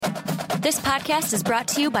This podcast is brought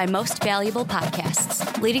to you by Most Valuable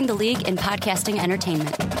Podcasts, leading the league in podcasting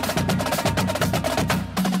entertainment.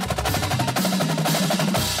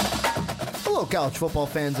 Hello, college football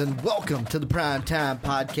fans, and welcome to the Prime Time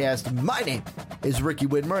Podcast. My name is Ricky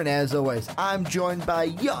Widmer, and as always, I'm joined by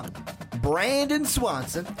young Brandon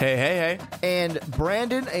Swanson. Hey. And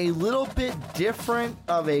Brandon, a little bit different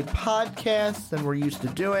of a podcast than we're used to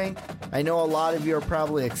doing. I know a lot of you are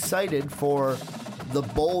probably excited for the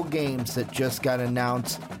bowl games that just got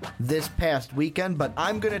announced this past weekend, but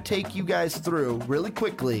I'm going to take you guys through really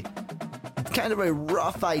quickly kind of a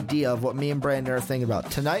rough idea of what me and Brandon are thinking about.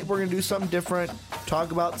 Tonight we're going to do something different,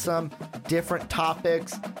 talk about some different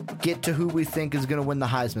topics, get to who we think is going to win the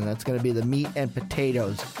Heisman. That's going to be the meat and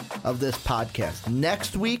potatoes of this podcast.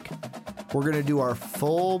 Next week, we're going to do our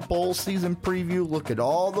full bowl season preview, look at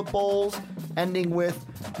all the bowls, ending with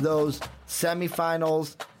those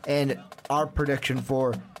semifinals and our prediction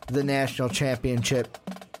for the national championship.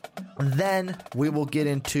 Then we will get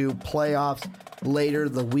into playoffs later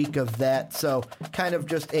the week of that. So kind of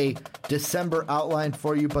just a December outline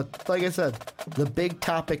for you. But like I said, the big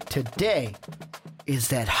topic today is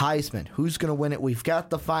that Heisman. Who's going to win it? We've got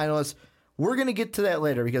the finalists. We're going to get to that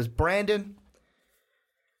later because, Brandon,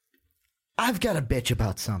 I've got to bitch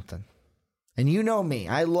about something. And you know me.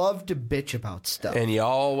 I love to bitch about stuff. And you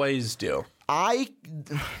always do.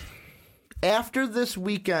 After this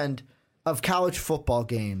weekend of college football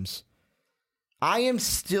games, I am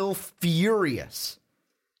still furious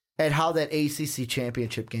at how that ACC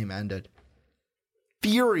championship game ended.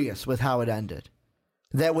 Furious with how it ended.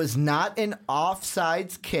 That was not an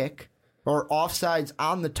offsides kick or offsides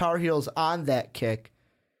on the Tar Heels on that kick.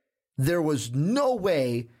 There was no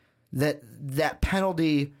way that that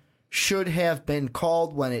penalty should have been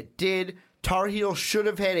called when it did. Tar Heels should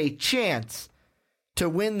have had a chance to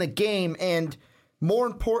win the game. And more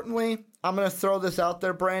importantly, I'm going to throw this out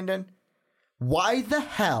there, Brandon. Why the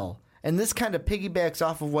hell, and this kind of piggybacks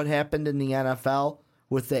off of what happened in the NFL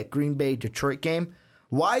with that Green Bay-Detroit game,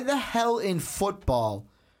 why the hell in football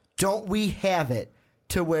don't we have it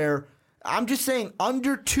to where, I'm just saying,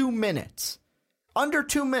 under 2 minutes,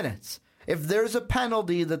 if there's a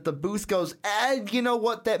penalty that the booth goes, you know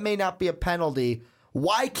what, that may not be a penalty,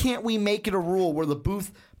 why can't we make it a rule where the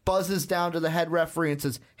booth buzzes down to the head referee and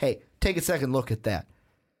says, hey, take a second look at that?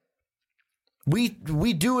 We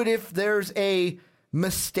do it if there's a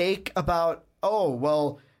mistake about, oh,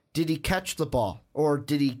 well, did he catch the ball? Or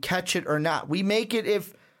did he catch it or not? We make it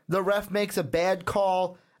if the ref makes a bad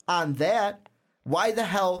call on that. Why the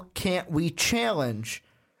hell can't we challenge?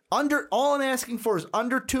 All I'm asking for is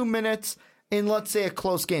under 2 minutes in, let's say, a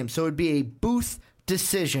close game. So it would be a booth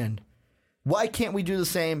decision. Why can't we do the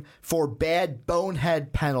same for bad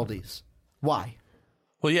bonehead penalties? Why?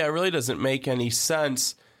 Well, yeah, it really doesn't make any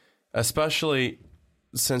sense, especially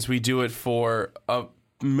since we do it for a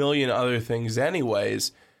million other things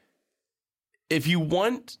anyways. If you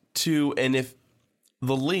want to, and if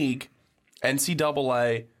the league,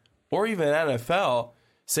 NCAA, or even NFL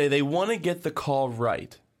say they want to get the call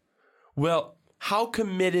right, well, how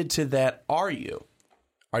committed to that are you?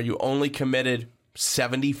 Are you only committed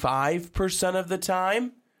 75% of the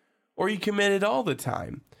time, or are you committed all the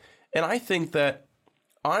time? And I think that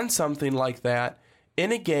on something like that,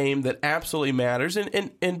 in a game that absolutely matters,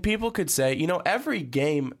 and people could say, you know, every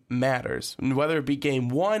game matters, and whether it be game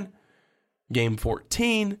 1, game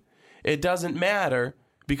 14, it doesn't matter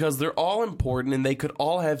because they're all important and they could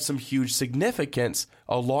all have some huge significance.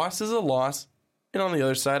 A loss is a loss, and on the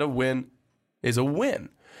other side, a win is a win.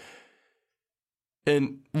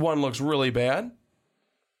 And one looks really bad,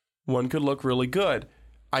 one could look really good.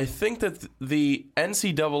 I think that the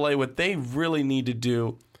NCAA, what they really need to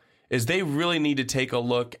do is they really need to take a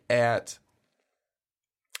look at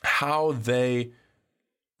how they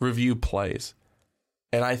review plays.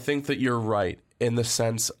 And I think that you're right in the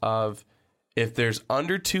sense of if there's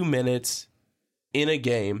under 2 minutes in a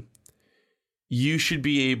game, you should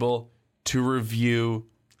be able to review,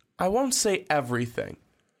 I won't say everything,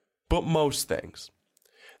 but most things.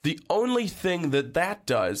 The only thing that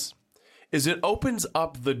does is it opens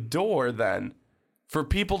up the door then for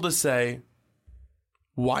people to say,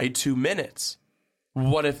 why 2 minutes?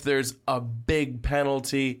 What if there's a big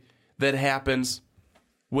penalty that happens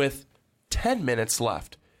with 10 minutes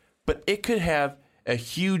left? But it could have a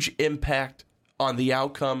huge impact on the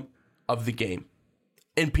outcome of the game.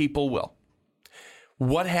 And people will.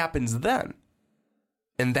 What happens then?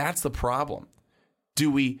 And that's the problem. Do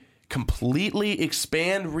we completely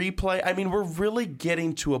expand replay? I mean, we're really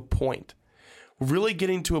getting to a point.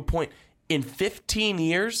 In 15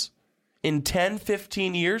 years, in 10,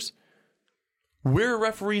 15 years, where are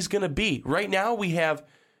referees going to be? Right now we have,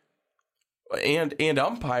 and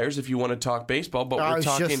umpires if you want to talk baseball, but we're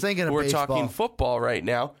talking football right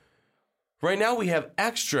now. Right now we have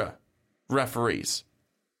extra referees.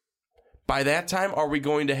 By that time, are we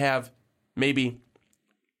going to have maybe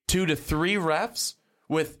 2 to 3 refs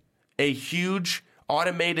with a huge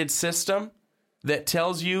automated system that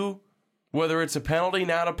tells you whether it's a penalty,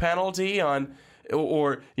 not a penalty,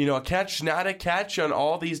 or a catch, not a catch on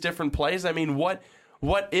all these different plays? I mean, what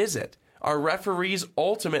is it? Are referees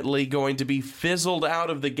ultimately going to be fizzled out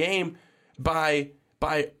of the game by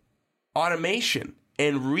automation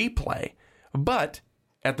and replay? But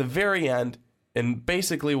at the very end, and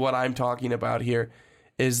basically what I'm talking about here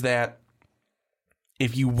is that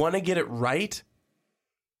if you want to get it right,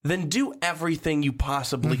 then do everything you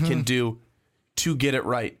possibly can do to get it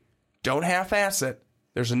right. Don't half-ass it.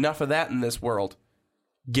 There's enough of that in this world.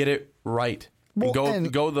 Get it right. Well,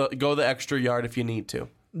 and go the extra yard if you need to.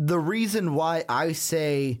 The reason why I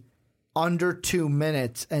say under 2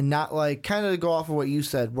 minutes and not kind of go off of what you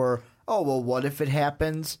said where, what if it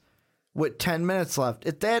happens with 10 minutes left?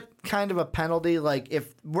 If that kind of a penalty,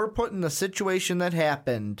 if we're put in a situation that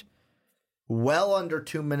happened well under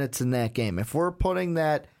 2 minutes in that game, if we're putting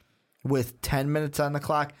that with 10 minutes on the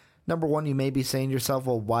clock, number one, you may be saying to yourself,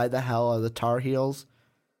 well, why the hell are the Tar Heels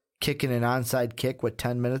kicking an onside kick with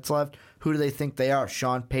 10 minutes left? Who do they think they are?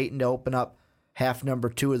 Sean Payton to open up half number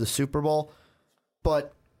 2 of the Super Bowl?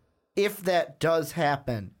 But if that does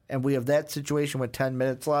happen and we have that situation with 10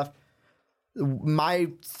 minutes left, my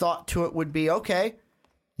thought to it would be, okay,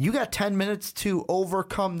 you got 10 minutes to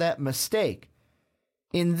overcome that mistake.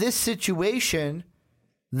 In this situation,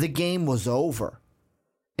 the game was over.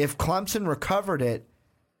 If Clemson recovered it,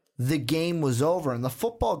 the game was over. And the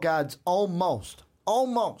football gods almost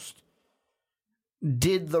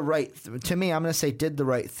did the right to me, I'm going to say did the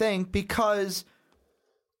right thing, because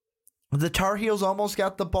the Tar Heels almost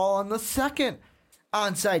got the ball on the second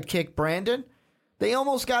onside kick, Brandon. They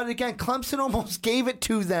almost got it again. Clemson almost gave it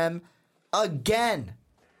to them again.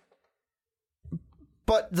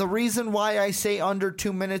 But the reason why I say under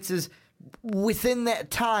 2 minutes is within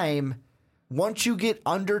that time, once you get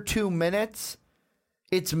under 2 minutes,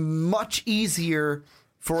 it's much easier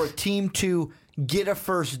for a team to get a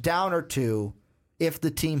first down or two if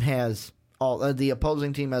the team has the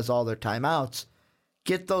opposing team has all their timeouts.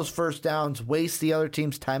 Get those first downs, waste the other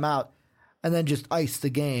team's timeout, and then just ice the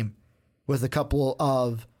game with a couple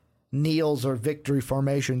of kneels or victory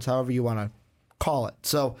formations, however you want to call it.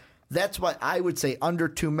 So that's what I would say, under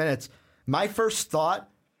 2 minutes. My first thought,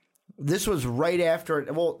 this was right after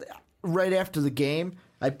the game,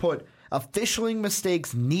 I put officialing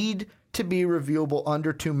mistakes need to be reviewable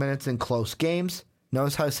under 2 minutes in close games.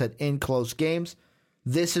 Notice how I said in close games.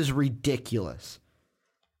 This is ridiculous.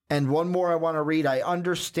 And one more I want to read. I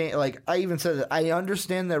understand, I even said that I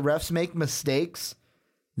understand that refs make mistakes.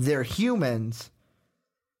 They're humans.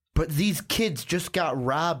 But these kids just got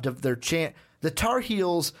robbed of their chance. The Tar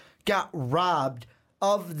Heels got robbed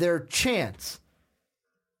of their chance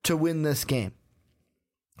to win this game.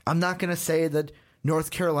 I'm not going to say that North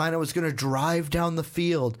Carolina was going to drive down the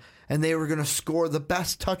field and they were going to score the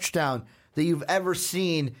best touchdown that you've ever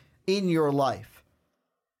seen in your life.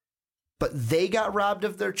 But they got robbed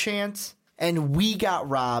of their chance, and we got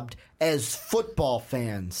robbed as football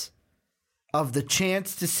fans of the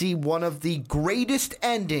chance to see one of the greatest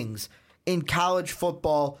endings in college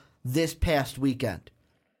football this past weekend.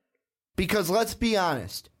 Because let's be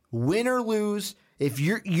honest, win or lose, if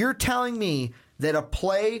you're telling me that a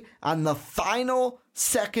play on the final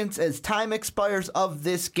seconds as time expires of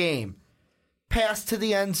this game, pass to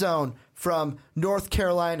the end zone from North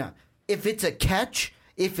Carolina, if it's a catch,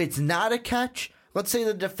 if it's not a catch, let's say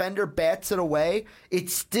the defender bats it away,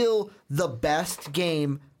 it's still the best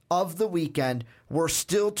game of the weekend. We're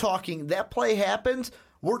still talking, that play happens,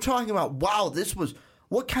 we're talking about, wow,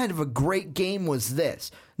 what kind of a great game was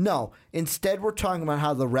this? No, instead we're talking about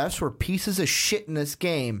how the refs were pieces of shit in this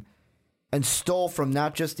game and stole from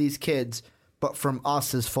not just these kids, but from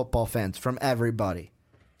us as football fans, from everybody.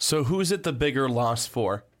 So who's it the bigger loss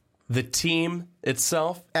for? The team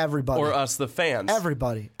itself? Everybody. Or us, the fans?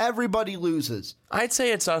 Everybody. Everybody loses. I'd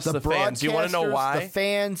say it's us, the fans. You want to know why? The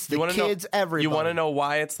fans, the kids, everybody. You want to know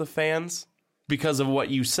why it's the fans? Because of what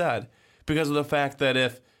you said. Because of the fact that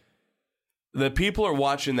if the people are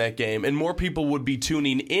watching that game, and more people would be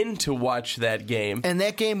tuning in to watch that game. And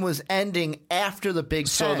that game was ending after the Big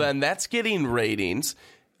Ten. So then that's getting ratings,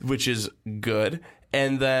 which is good.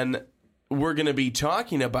 And then we're going to be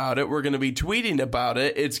talking about it. We're going to be tweeting about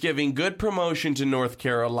it. It's giving good promotion to North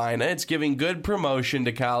Carolina. It's giving good promotion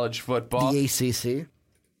to college football. The ACC.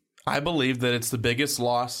 I believe that it's the biggest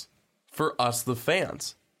loss for us, the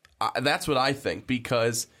fans. That's what I think,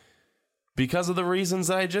 because of the reasons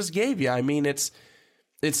that I just gave you. I mean, it's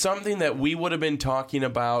something that we would have been talking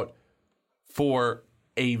about for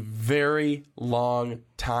a very long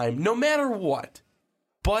time, no matter what.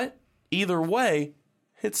 But either way,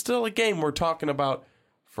 it's still a game we're talking about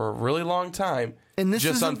for a really long time. And this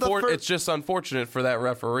it's just unfortunate for that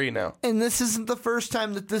referee now. And this isn't the first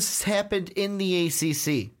time that this has happened in the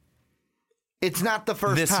ACC. It's not the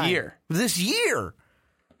first time. This year.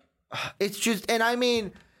 It's just, and I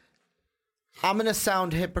mean, I'm going to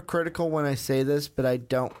sound hypocritical when I say this, but I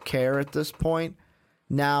don't care at this point.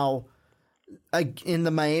 Now, in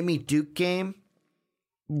the Miami-Duke game,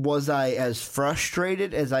 was I as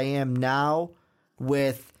frustrated as I am now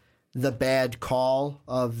with the bad call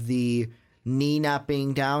of the knee not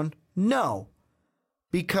being down? No.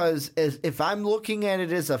 Because if I'm looking at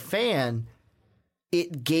it as a fan,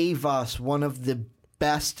 it gave us one of the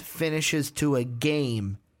best finishes to a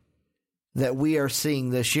game that we are seeing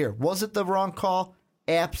this year. Was it the wrong call?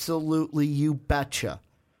 Absolutely, you betcha.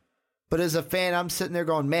 But as a fan, I'm sitting there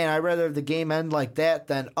going, man, I'd rather have the game end like that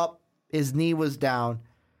than his knee was down,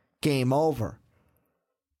 game over.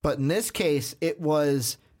 But in this case, it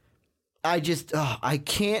was, I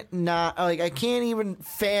can't even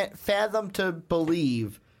fathom to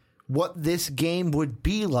believe what this game would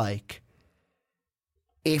be like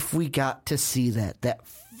if we got to see that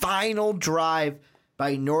final drive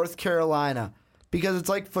by North Carolina. Because it's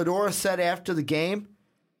like Fedora said after the game,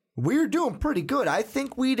 we were doing pretty good. I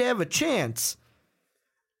think we'd have a chance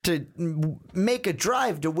to make a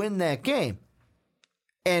drive to win that game.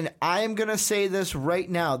 And I am going to say this right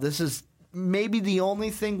now. This is maybe the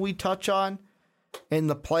only thing we touch on in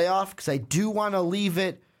the playoff, because I do want to leave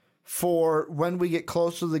it for when we get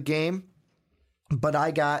close to the game. But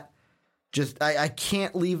I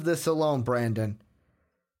can't leave this alone, Brandon.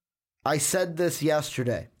 I said this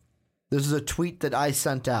yesterday. This is a tweet that I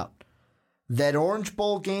sent out. That Orange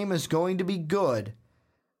Bowl game is going to be good.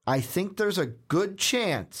 I think there's a good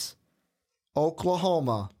chance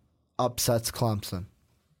Oklahoma upsets Clemson.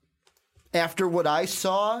 After what I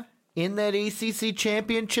saw in that ACC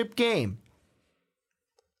championship game,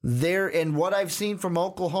 and what I've seen from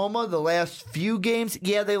Oklahoma the last few games,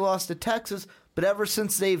 yeah, they lost to Texas, but ever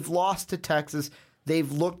since they've lost to Texas,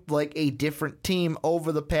 they've looked like a different team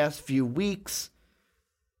over the past few weeks.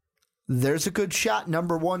 There's a good shot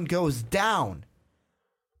number one goes down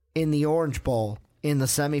in the Orange Bowl in the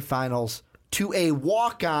semifinals to a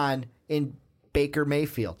walk-on in Baker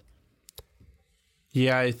Mayfield.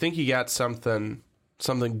 Yeah, I think you got something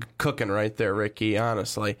cooking right there, Ricky,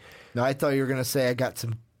 honestly. No, I thought you were going to say I got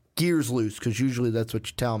some gears loose, because usually that's what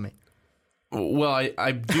you tell me. Well,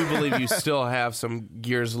 I do believe you still have some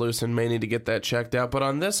gears loose and may need to get that checked out. But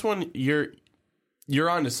on this one, you're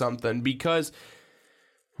onto something, because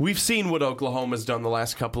we've seen what Oklahoma's done the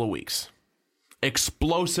last couple of weeks.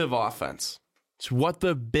 Explosive offense. It's what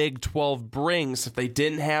the Big 12 brings. If they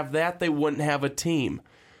didn't have that, they wouldn't have a team.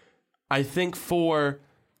 I think for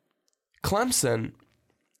Clemson,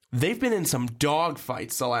 they've been in some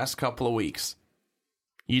dogfights the last couple of weeks.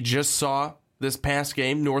 You just saw this past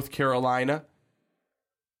game, North Carolina.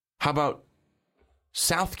 How about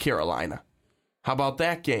South Carolina? How about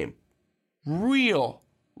that game? Real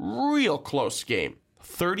close game.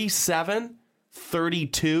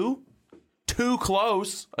 37-32. Too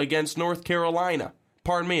close against North Carolina.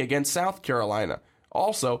 Against South Carolina.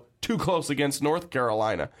 Also, too close against North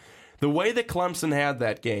Carolina. The way that Clemson had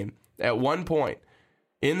that game, at one point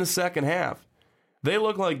in the second half, they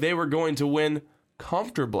looked like they were going to win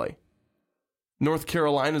comfortably. North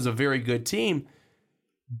Carolina's a very good team,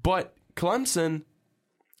 but Clemson,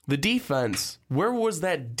 the defense, where was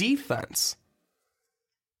that defense?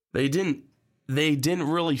 They didn't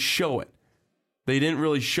really show it. They didn't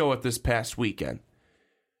really show it this past weekend.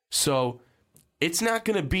 So it's not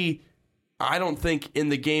going to be, I don't think, in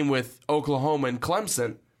the game with Oklahoma and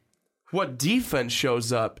Clemson, what defense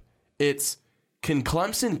shows up. It's, can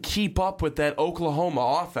Clemson keep up with that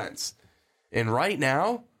Oklahoma offense? And right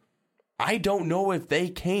now, I don't know if they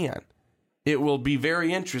can. It will be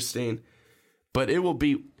very interesting, but it will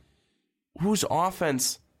be whose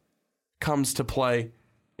offense comes to play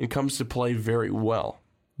and comes to play very well.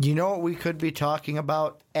 You know what we could be talking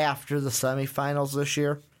about after the semifinals this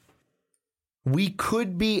year? We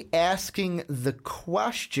could be asking the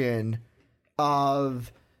question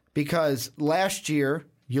of, because last year,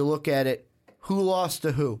 you look at it, who lost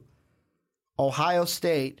to who? Ohio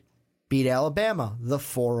State beat Alabama, the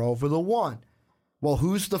 4 over the 1. Well,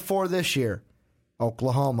 who's the 4 this year?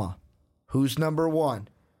 Oklahoma. Who's number 1?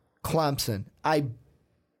 Clemson. I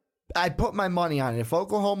I'd put my money on it. If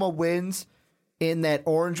Oklahoma wins in that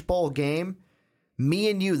Orange Bowl game, me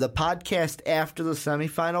and you, the podcast after the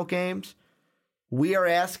semifinal games, we are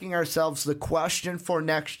asking ourselves the question for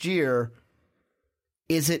next year,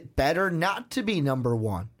 is it better not to be number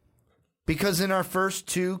one? Because in our first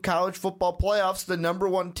 2 college football playoffs, the number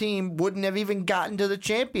 1 team wouldn't have even gotten to the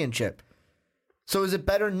championship. So is it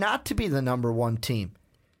better not to be the number 1 team?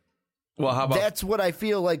 Well, how about... That's what I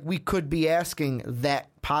feel like we could be asking that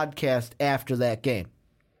podcast after that game.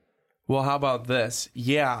 Well, how about this?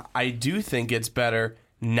 Yeah, I do think it's better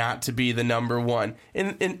not to be the number 1.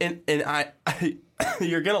 And I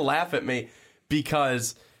you're going to laugh at me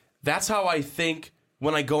because that's how I think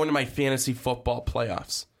when I go into my fantasy football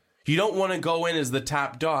playoffs. You don't want to go in as the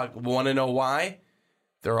top dog. Want to know why?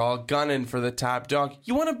 They're all gunning for the top dog.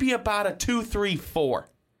 You want to be about a 2, 3, 4.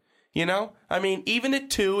 You know? I mean, even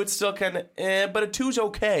at 2, it's still kind of but a 2's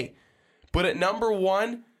okay. But at number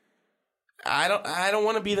 1, I don't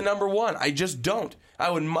want to be the number 1. I just don't.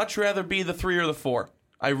 I would much rather be the 3 or the 4.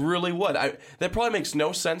 I really would. That probably makes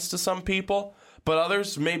no sense to some people, but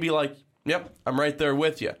others may be like, yep, I'm right there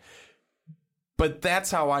with you. But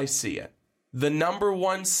that's how I see it. The number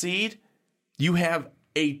 1 seed, you have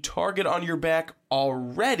a target on your back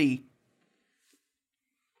already,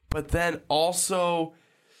 but then also,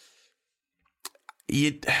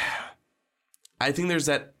 I think there's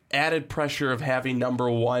that added pressure of having number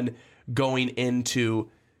 1 going into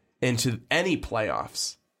any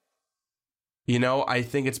playoffs. You know, I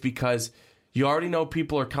think it's because you already know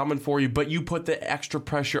people are coming for you, but you put the extra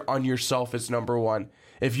pressure on yourself as number 1.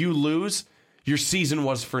 If you lose, your season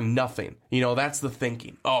was for nothing. You know, that's the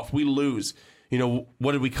thinking. Oh, if we lose, you know,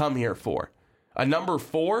 what did we come here for? A number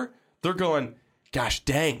 4, they're going, gosh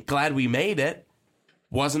dang, glad we made it.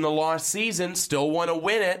 Wasn't a lost season, still want to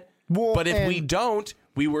win it. Well, but if we don't,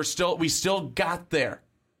 we still got there.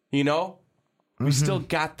 You know? We still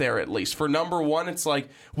got there at least. For number 1, it's like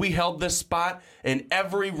we held this spot in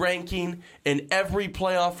every ranking, in every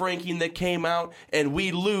playoff ranking that came out, and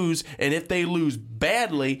we lose. And if they lose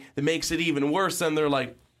badly, it makes it even worse. Then they're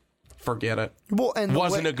like, forget it. Well, and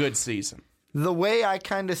wasn't a good season. The way I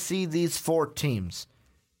kind of see these 4 teams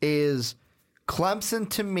is Clemson,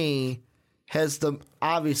 to me, has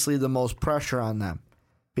obviously the most pressure on them.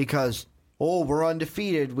 Because, we're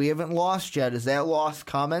undefeated. We haven't lost yet. Is that loss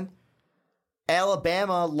coming?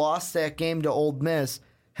 Alabama lost that game to Ole Miss,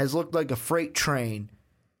 has looked like a freight train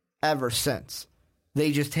ever since.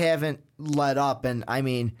 They just haven't let up. And, I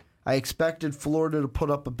mean, I expected Florida to put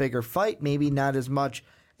up a bigger fight, maybe not as much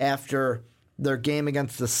after their game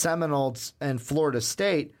against the Seminoles and Florida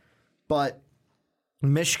State. But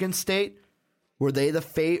Michigan State, were they the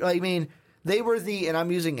favorite? I mean, they were the, and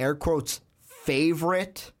I'm using air quotes,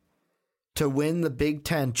 favorite to win the Big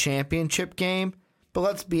Ten championship game. But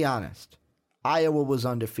let's be honest. Iowa was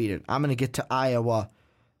undefeated. I'm going to get to Iowa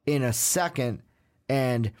in a second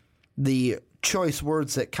and the choice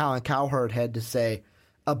words that Colin Cowherd had to say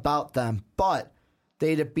about them. But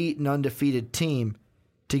they'd have beat an undefeated team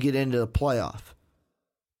to get into the playoff.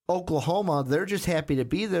 Oklahoma, they're just happy to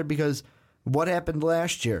be there because what happened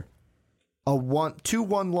last year? A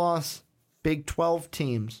 2-1 loss, Big 12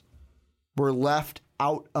 teams were left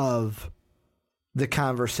out of the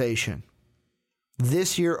conversation.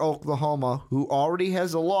 This year, Oklahoma, who already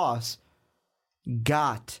has a loss,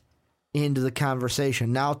 got into the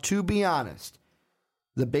conversation. Now, to be honest,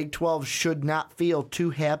 the Big 12 should not feel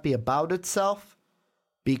too happy about itself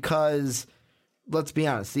because, let's be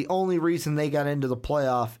honest, the only reason they got into the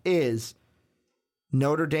playoff is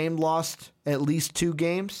Notre Dame lost at least 2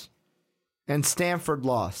 games and Stanford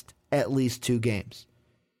lost at least 2 games.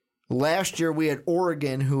 Last year, we had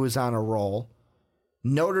Oregon, who was on a roll.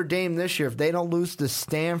 Notre Dame this year, if they don't lose to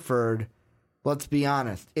Stanford, let's be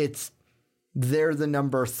honest, they're the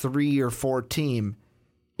number 3 or 4 team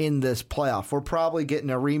in this playoff. We're probably getting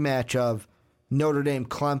a rematch of Notre Dame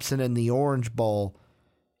Clemson in the Orange Bowl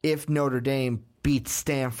if Notre Dame beats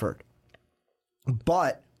Stanford.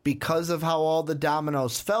 But because of how all the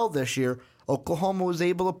dominoes fell this year, Oklahoma was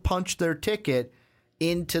able to punch their ticket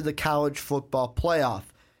into the college football playoff.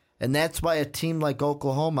 And that's why a team like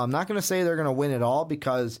Oklahoma, I'm not going to say they're going to win it all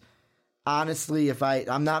because, honestly,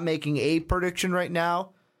 I'm not making a prediction right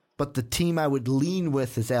now, but the team I would lean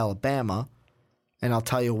with is Alabama. And I'll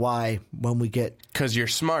tell you why when we get... Because you're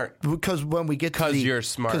smart. Because when we get to you're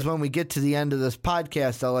smart. Because when we get to the end of this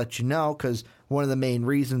podcast, I'll let you know, because one of the main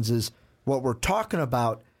reasons is what we're talking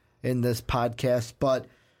about in this podcast. But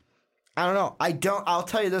I don't know. I'll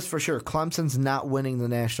tell you this for sure. Clemson's not winning the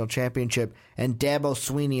national championship, and Dabo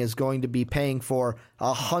Swinney is going to be paying for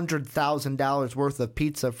 $100,000 worth of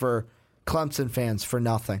pizza for Clemson fans for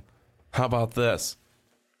nothing. How about this?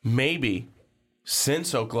 Maybe,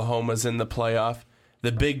 since Oklahoma's in the playoff,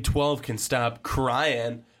 the Big 12 can stop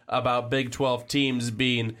crying about Big 12 teams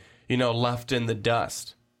being, left in the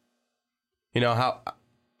dust. How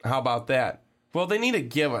about that? Well, they need to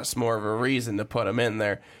give us more of a reason to put them in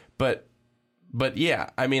there. But yeah,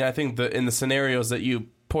 I think in the scenarios that you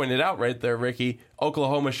pointed out right there, Ricky,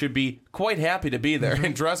 Oklahoma should be quite happy to be there.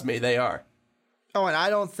 And trust me, they are. Oh, and I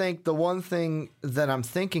don't think the one thing that I'm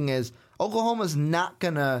thinking is Oklahoma's not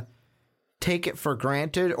going to take it for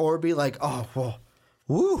granted or be like, oh, well,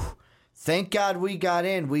 woo, thank God we got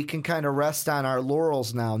in. We can kind of rest on our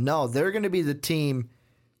laurels now. No, they're going to be the team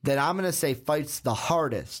that I'm going to say fights the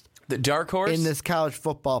hardest. The dark horse? In this college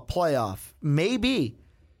football playoff. Maybe.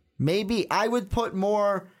 I would put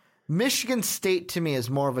more, Michigan State to me is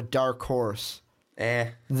more of a dark horse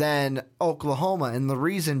than Oklahoma. And the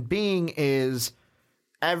reason being is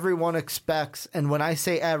everyone expects, and when I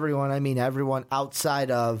say everyone, I mean everyone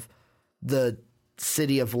outside of the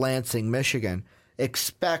city of Lansing, Michigan,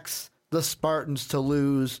 expects the Spartans to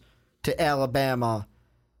lose to Alabama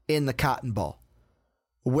in the Cotton Bowl.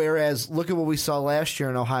 Whereas, look at what we saw last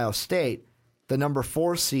year in Ohio State. The number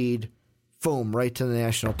 4 seed, boom, right to the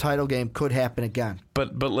national title game. Could happen again.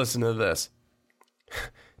 But listen to this.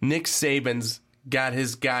 Nick Saban's got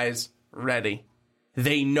his guys ready.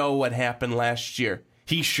 They know what happened last year.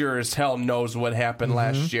 He sure as hell knows what happened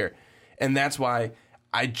last year. And that's why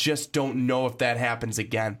I just don't know if that happens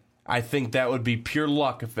again. I think that would be pure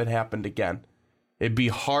luck if it happened again. It'd be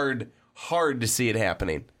hard to see it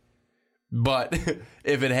happening. But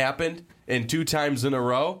if it happened in 2 times in a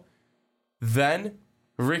row, then,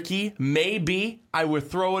 Ricky, maybe I would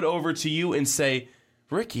throw it over to you and say,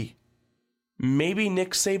 Ricky, maybe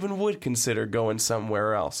Nick Saban would consider going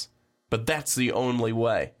somewhere else. But that's the only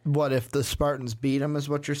way. What if the Spartans beat him, is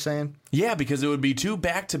what you're saying? Yeah, because it would be 2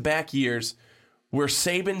 back-to-back years where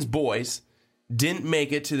Saban's boys didn't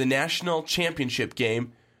make it to the national championship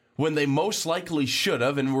game when they most likely should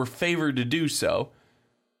have and were favored to do so.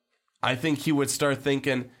 I think he would start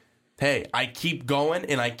thinking, hey, I keep going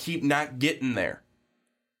and I keep not getting there.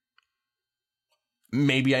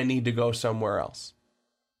 Maybe I need to go somewhere else.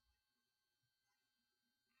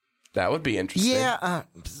 That would be interesting. Yeah.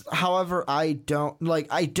 However, I don't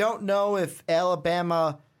know if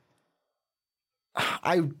Alabama.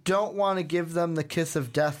 I don't want to give them the kiss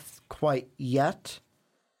of death quite yet.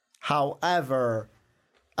 However,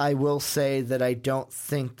 I will say that I don't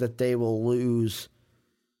think that they will lose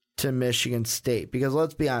to Michigan State, because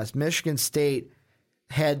let's be honest, Michigan State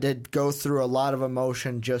had to go through a lot of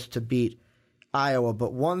emotion just to beat Iowa.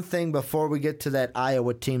 But one thing before we get to that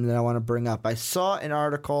Iowa team that I want to bring up, I saw an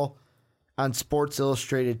article on Sports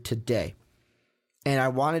Illustrated today, and I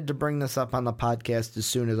wanted to bring this up on the podcast as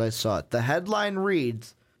soon as I saw it. The headline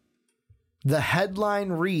reads,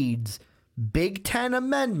 Big Ten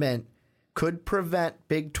amendment could prevent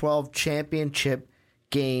Big 12 championship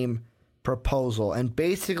game proposal. And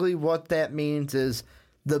basically what that means is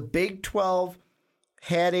the Big 12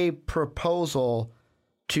 had a proposal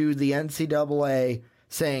to the NCAA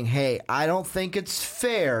saying, hey, I don't think it's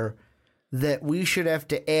fair that we should have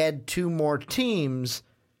to add 2 more teams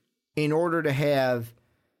in order to have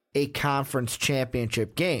a conference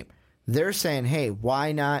championship game. They're saying, hey,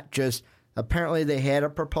 why not just, apparently they had a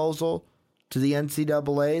proposal to the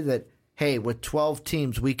NCAA that, hey, with 12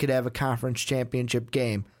 teams, we could have a conference championship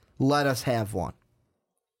game. Let us have one.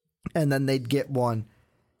 And then they'd get one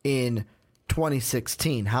in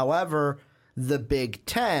 2016. However, the Big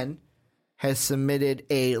Ten has submitted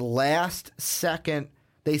a last-second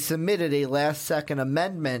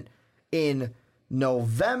amendment in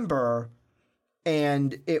November,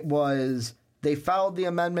 and they filed the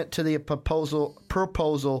amendment to the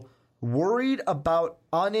proposal worried about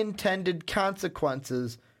unintended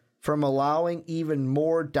consequences from allowing even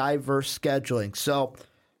more diverse scheduling. So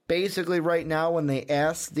basically right now, when they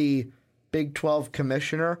asked the Big 12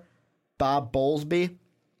 commissioner, Bob Bowlesby,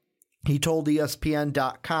 he told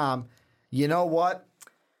ESPN.com, you know what?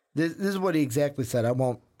 This is what he exactly said. I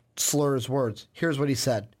won't slur his words. Here's what he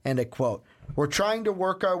said, and I quote, "We're trying to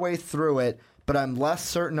work our way through it, but I'm less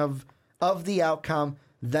certain of the outcome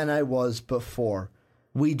than I was before.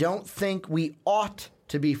 We don't think we ought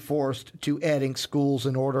to be forced to adding schools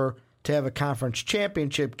in order to have a conference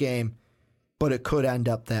championship game, but it could end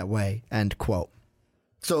up that way," end quote.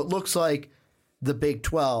 So it looks like the Big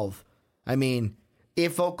 12,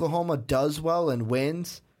 if Oklahoma does well and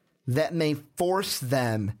wins, that may force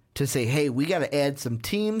them to say, hey, we got to add some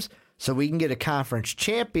teams so we can get a conference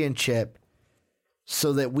championship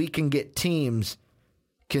so that we can get teams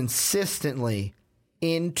consistently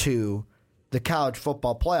into the college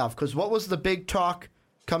football playoff. Because what was the big talk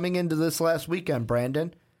coming into this last weekend,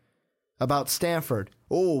 Brandon? About Stanford.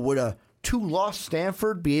 Oh, would a 2-loss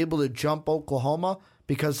Stanford be able to jump Oklahoma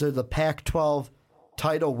because they're the Pac-12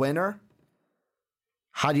 title winner?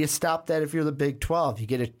 How do you stop that if you're the Big 12? You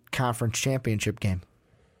get a conference championship game.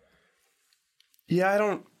 Yeah,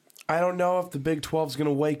 I don't know if the Big 12 is going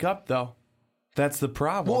to wake up, though. That's the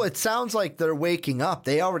problem. Well, it sounds like they're waking up.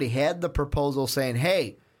 They already had the proposal saying,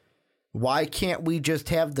 hey, why can't we just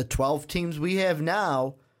have the 12 teams we have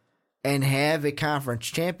now and have a conference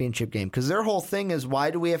championship game? Because their whole thing is,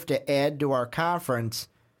 why do we have to add to our conference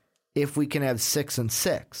if we can have 6 and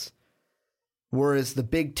 6? Whereas the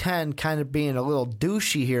Big Ten kind of being a little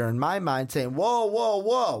douchey here in my mind, saying, whoa, whoa,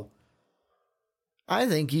 whoa. I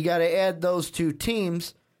think you got to add those 2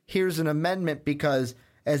 teams. Here's an amendment because,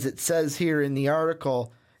 as it says here in the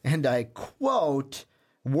article, and I quote,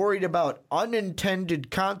 worried about unintended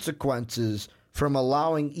consequences from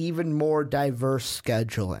allowing even more diverse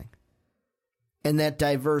scheduling. And that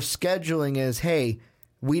diverse scheduling is, hey,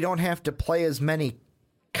 we don't have to play as many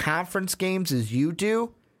conference games as you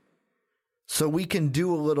do, so we can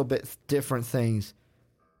do a little bit different things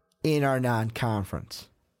in our non-conference.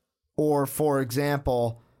 Or, for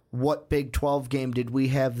example, what Big 12 game did we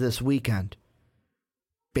have this weekend?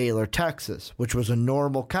 Baylor, Texas, which was a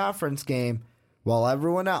normal conference game while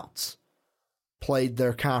everyone else played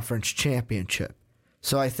their conference championship.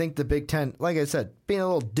 So I think the Big Ten, like I said, being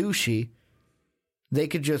a little douchey, they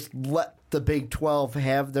could just let the Big 12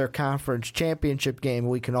 have their conference championship game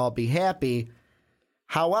and we can all be happy.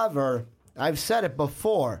 However, I've said it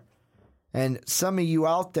before, and some of you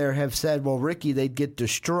out there have said, well, Ricky, they'd get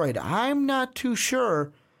destroyed. I'm not too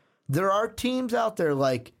sure. There are teams out there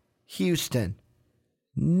like Houston,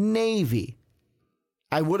 Navy.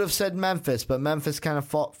 I would have said Memphis, but Memphis kind of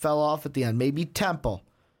fell off at the end. Maybe Temple.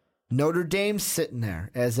 Notre Dame's sitting there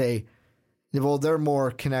as they're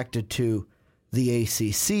more connected to the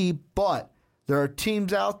ACC, but there are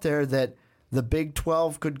teams out there that the Big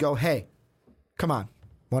 12 could go, hey, come on,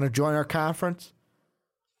 want to join our conference?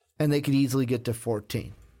 And they could easily get to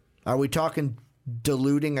 14. Are we talking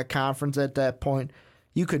diluting a conference at that point?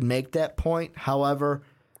 You could make that point. However,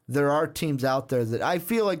 there are teams out there that I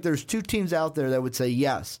feel like there's 2 teams out there that would say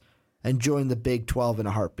yes and join the Big 12 in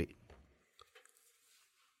a heartbeat.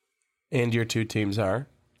 And your 2 teams are?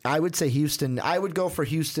 I would say Houston. I would go for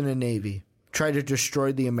Houston and Navy. Try to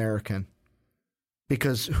destroy the American.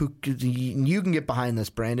 Because you can get behind this,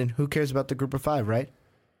 Brandon. Who cares about the group of 5, right?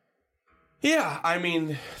 Yeah, I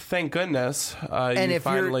mean, thank goodness you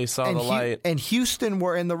finally saw the light. And Houston,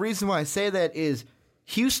 and the reason why I say that is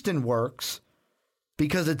Houston works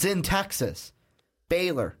because it's in Texas.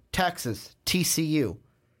 Baylor, Texas, TCU,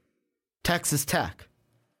 Texas Tech.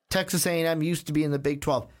 Texas A&M used to be in the Big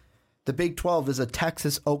 12. The Big 12 is a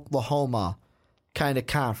Texas-Oklahoma kind of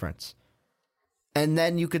conference. And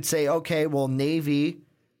then you could say, okay, well, Navy,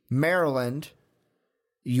 Maryland,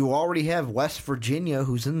 you already have West Virginia,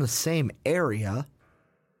 who's in the same area.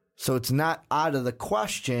 So it's not out of the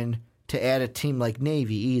question to add a team like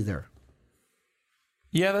Navy either.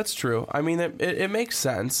 Yeah, that's true. I mean, it makes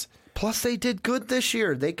sense. Plus, they did good this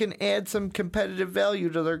year. They can add some competitive value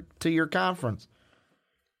to your conference.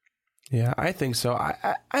 Yeah, I think so.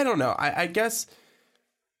 I don't know. I guess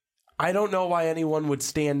I don't know why anyone would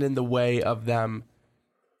stand in the way of them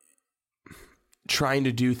trying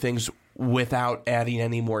to do things without adding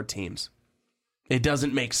any more teams. It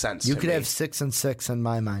doesn't make sense. You could have 6 and 6 in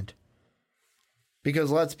my mind.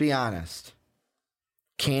 Because let's be honest,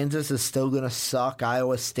 Kansas is still going to suck.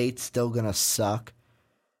 Iowa State's still going to suck.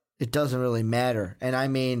 It doesn't really matter. And I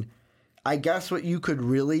mean, I guess what you could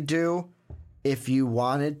really do if you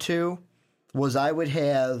wanted to was I would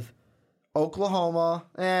have Oklahoma.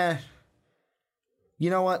 You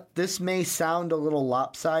know what? This may sound a little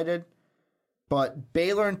lopsided, but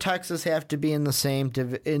Baylor and Texas have to be in the same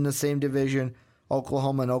division.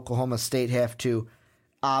 Oklahoma and Oklahoma State have to.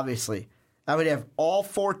 Obviously, I would have all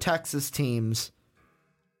 4 Texas teams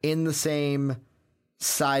in the same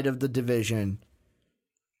side of the division.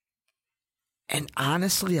 And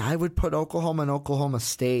honestly, I would put Oklahoma and Oklahoma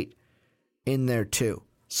State in there too.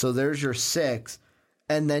 So there's your 6.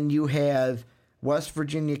 And then you have West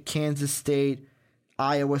Virginia, Kansas State,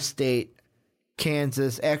 Iowa State,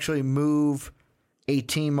 Kansas. Actually move a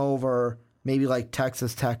team over, maybe like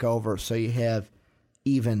Texas Tech over, so you have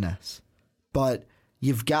evenness. But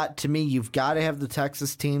you've got to have the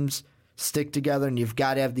Texas teams stick together, and you've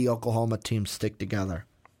got to have the Oklahoma teams stick together.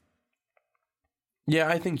 Yeah,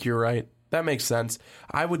 I think you're right. That makes sense.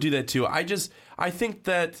 I would do that too. I think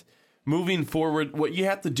that moving forward, what you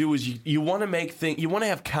have to do is you want to you want to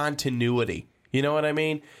have continuity. You know what I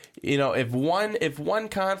mean? If one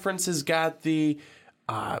conference has got the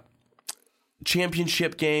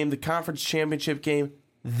championship game, the conference championship game,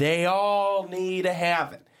 they all need to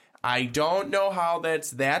have it. I don't know how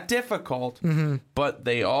that's that difficult, but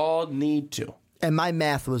they all need to. And my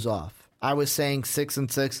math was off. I was saying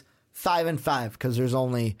 6-6, 5-5, because there's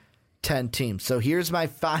only 10 teams. So here's my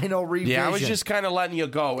final revision. Yeah, I was just kind of letting you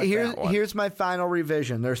go with that one. Here's my final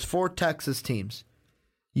revision. There's 4 Texas teams.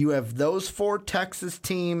 You have those 4 Texas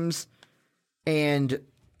teams and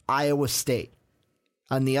Iowa State.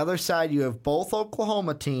 On the other side, you have both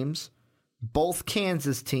Oklahoma teams, both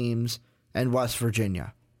Kansas teams, and West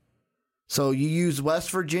Virginia. So you use West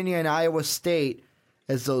Virginia and Iowa State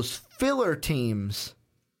as those filler teams,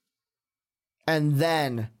 and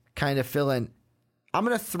then kind of fill in. I'm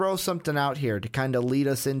going to throw something out here to kind of lead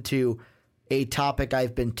us into a topic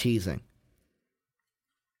I've been teasing.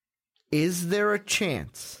 Is there a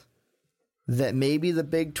chance that maybe the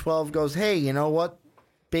Big 12 goes, hey, you know what,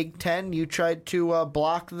 Big 10, you tried to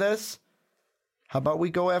block this? How about we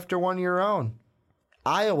go after one of your own?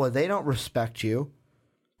 Iowa, they don't respect you.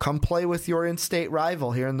 Come play with your in-state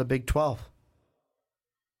rival here in the Big 12.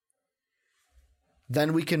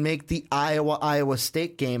 Then we can make the Iowa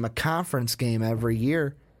State game a conference game every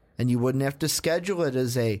year, and you wouldn't have to schedule it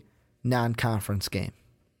as a non-conference game.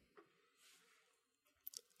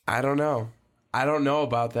 I don't know. I don't know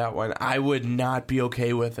about that one. I would not be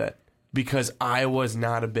okay with it because Iowa's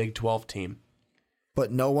not a Big 12 team.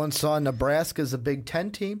 But no one saw Nebraska as a Big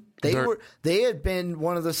 10 team. They had been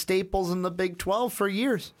one of the staples in the Big 12 for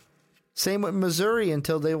years. Same with Missouri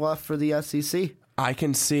until they left for the SEC. I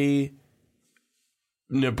can see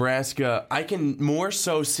Nebraska. I can more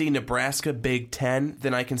so see Nebraska Big 10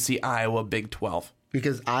 than I can see Iowa Big 12.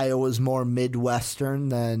 Because Iowa's more Midwestern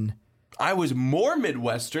than... Iowa's more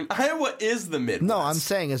Midwestern. Iowa is the Midwest. No, I'm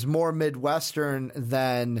saying it's more Midwestern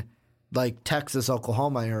than like Texas,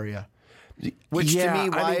 Oklahoma area. Which to me,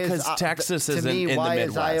 why is Texas isn't in the Midwest? Why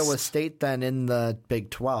is Iowa State then in the Big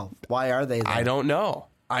 12? Why are they there? I don't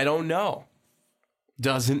know.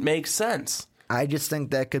 Doesn't make sense. I just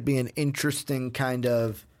think that could be an interesting kind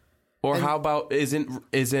of. Or how about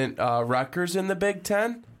isn't Rutgers in the Big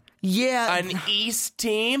 10? Yeah, an East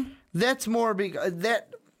team. That's more because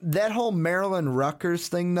that whole Maryland Rutgers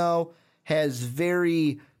thing though has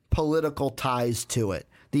very political ties to it.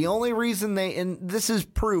 The only reason and this is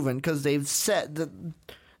proven because they've said that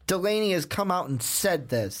Delaney has come out and said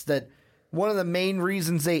this, that one of the main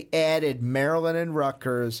reasons they added Maryland and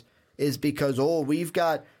Rutgers is because, we've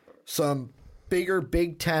got some bigger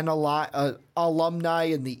Big Ten alumni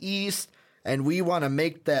in the East, and we want to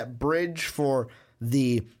make that bridge for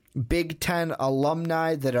the Big Ten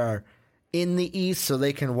alumni that are in the East so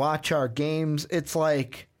they can watch our games. It's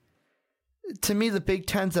like, to me, the Big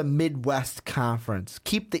Ten's a Midwest conference.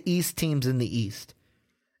 Keep the East teams in the East.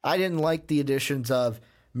 I didn't like the additions of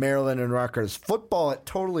Maryland and Rutgers. Football, it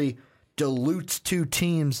totally dilutes 2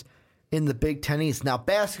 teams in the Big Ten East. Now,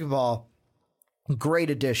 basketball, great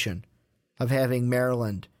addition of having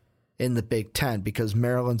Maryland in the Big Ten because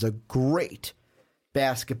Maryland's a great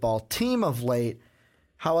basketball team of late.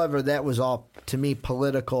 However, that was all, to me,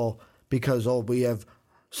 political because, we have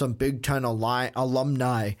some Big Ten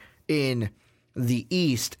alumni in the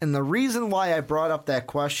East. And the reason why I brought up that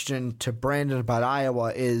question to Brandon about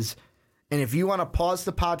Iowa is, and if you want to pause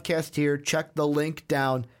the podcast here, check the link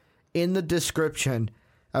down in the description.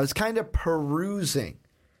 I was kind of perusing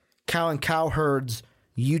Cow and Cowherd's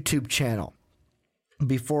YouTube channel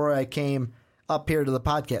before I came up here to the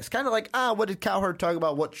podcast. Kind of like, what did Cowherd talk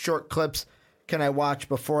about? What short clips can I watch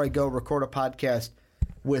before I go record a podcast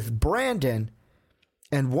with Brandon?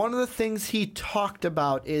 And one of the things he talked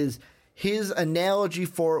about is his analogy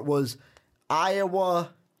for it was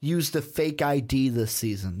Iowa used a fake ID this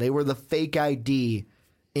season. They were the fake ID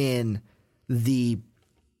in the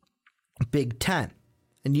Big Ten.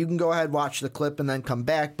 And you can go ahead, watch the clip, and then come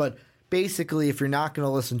back. But basically, if you're not going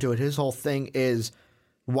to listen to it, his whole thing is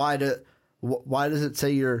why does it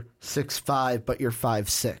say you're 6'5", but you're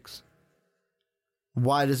 5'6"?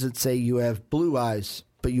 Why does it say you have blue eyes,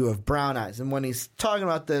 but you have brown eyes? And when he's talking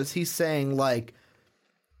about this, he's saying, like,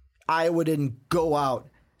 Iowa didn't go out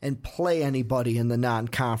and play anybody in the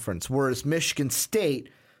non-conference, whereas Michigan State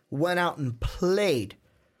went out and played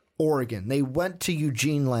Oregon. They went to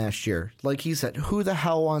Eugene last year. Like he said, who the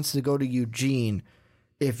hell wants to go to Eugene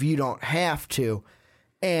if you don't have to?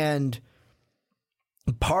 And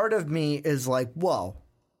part of me is like, whoa,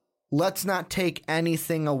 let's not take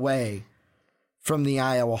anything away from the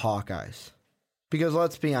Iowa Hawkeyes. Because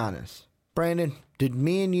let's be honest, Brandon, did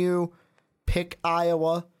me and you pick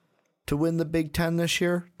Iowa to win the Big Ten this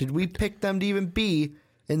year? Did we pick them to even be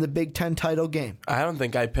in the Big Ten title game? I don't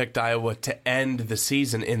think I picked Iowa to end the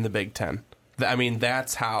season in the Big Ten. I mean,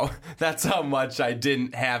 that's how much I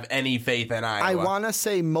didn't have any faith in Iowa. I want to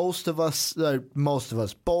say both of us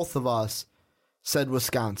said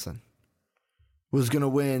Wisconsin was going to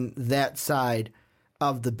win that side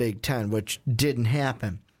of the Big Ten, which didn't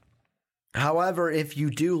happen. However, if you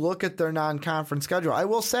do look at their non-conference schedule, I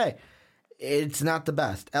will say it's not the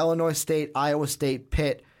best. Illinois State, Iowa State,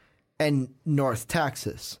 Pitt, and North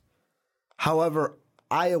Texas. However,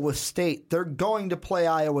 Iowa State, they're going to play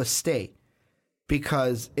Iowa State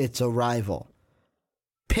because it's a rival.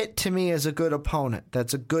 Pitt, to me, is a good opponent.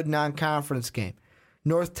 That's a good non-conference game.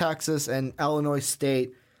 North Texas and Illinois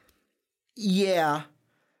State, yeah,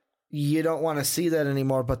 you don't want to see that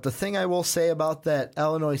anymore. But the thing I will say about that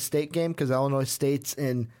Illinois State game, because Illinois State's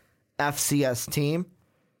an FCS team,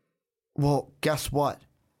 well, guess what?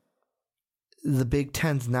 The Big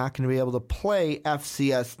Ten's not going to be able to play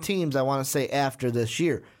FCS teams, I want to say, after this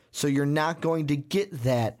year. So you're not going to get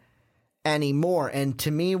that anymore. And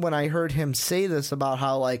to me, when I heard him say this about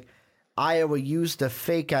how, like, Iowa used a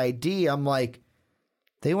fake ID, I'm like,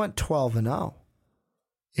 they went 12-0.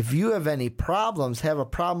 If you have any problems, have a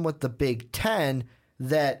problem with the Big Ten,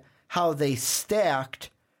 that how they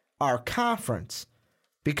stacked our conference.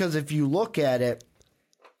 Because if you look at it,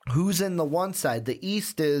 who's in the one side? The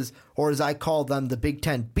East is, or as I call them, the Big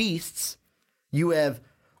Ten beasts. You have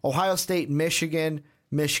Ohio State, Michigan,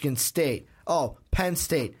 Michigan State. Oh, Penn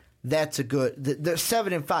State. That's a good. They're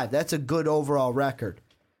 7-5. That's a good overall record.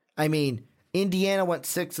 I mean, Indiana went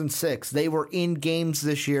 6-6. They were in games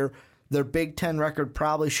this year. Their Big Ten record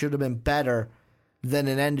probably should have been better than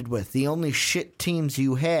it ended with. The only shit teams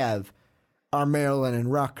you have are Maryland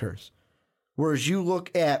and Rutgers. Whereas you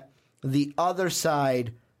look at the other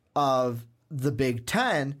side of the Big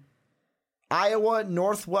Ten, Iowa,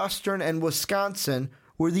 Northwestern, and Wisconsin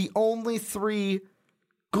were the only three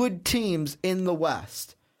good teams in the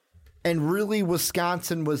West. And really,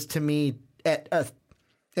 Wisconsin was, to me, at a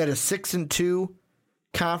 6-2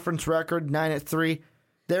 conference record, 9-3.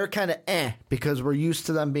 They're kind of because we're used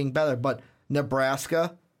to them being better. But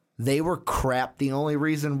Nebraska, they were crap. The only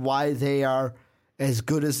reason why they are as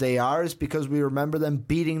good as they are is because we remember them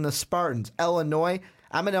beating the Spartans. Illinois,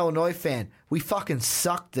 I'm an Illinois fan. We fucking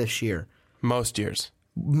sucked this year. Most years.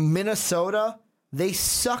 Minnesota, they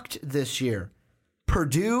sucked this year.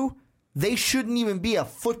 Purdue, they shouldn't even be a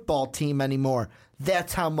football team anymore.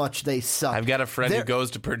 That's how much they suck. I've got a friend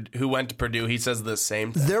who went to Purdue. He says the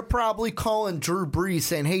same thing. They're probably calling Drew Brees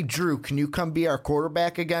saying, "Hey, Drew, can you come be our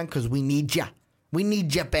quarterback again? Because we need you. We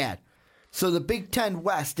need you bad." So the Big Ten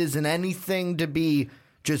West isn't anything to be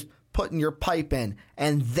just putting your pipe in.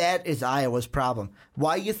 And that is Iowa's problem.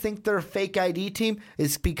 Why you think they're a fake ID team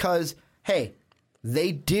is because, hey,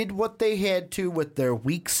 they did what they had to with their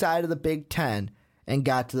weak side of the Big Ten and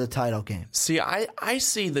got to the title game. See, I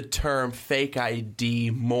see the term fake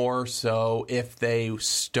ID more so if they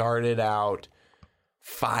started out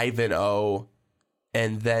 5-0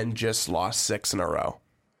 and then just lost 6 in a row.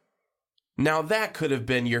 Now, that could have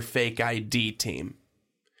been your fake ID team.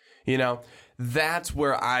 You know, that's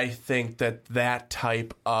where I think that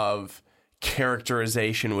type of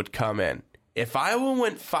characterization would come in. If Iowa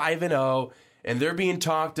went 5-0 and they're being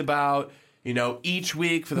talked about, you know, each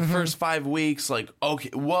week for the first 5 weeks, like, okay,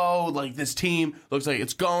 whoa, like this team looks like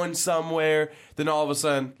it's going somewhere. Then all of a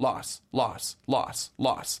sudden, loss.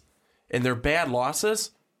 And they're bad losses.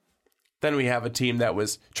 Then we have a team that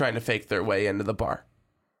was trying to fake their way into the bar.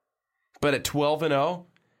 But at 12-0,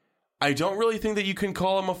 I don't really think that you can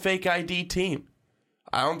call them a fake ID team.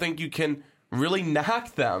 I don't think you can really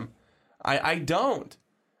knock them. I don't.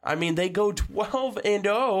 I mean, they go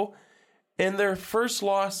 12-0, and their first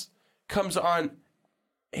loss comes on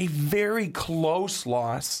a very close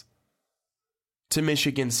loss to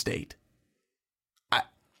Michigan State.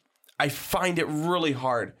 I find it really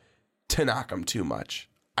hard to knock them too much.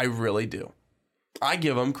 I really do. I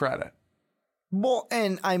give them credit. Well,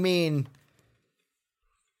 and I mean,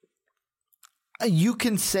 you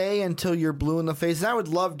can say until you're blue in the face. And I would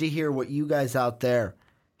love to hear what you guys out there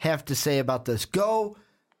have to say about this. Go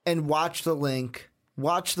and watch the link,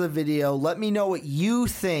 watch the video. Let me know what you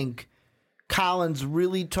think Colin's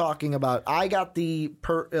really talking about. I got the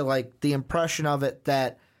impression of it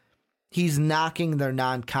that he's knocking their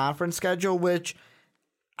non-conference schedule, which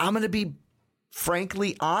I'm going to be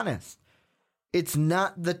frankly honest. It's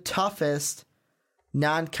not the toughest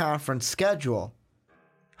non-conference schedule.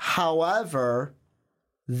 However,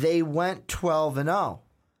 they went 12-0.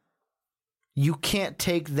 You can't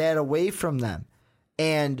take that away from them.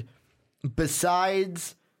 And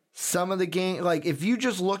besides some of the game, like if you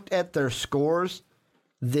just looked at their scores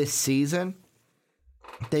this season,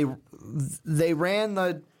 they ran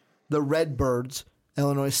the Redbirds,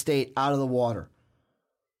 Illinois State, out of the water.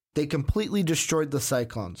 They completely destroyed the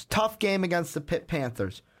Cyclones. Tough game against the Pitt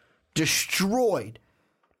Panthers. Destroyed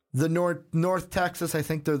the North Texas, I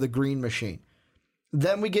think they're the Green Machine.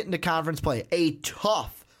 Then we get into conference play. A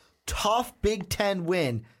tough Big Ten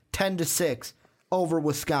win, 10-6 over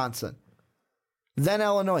Wisconsin. Then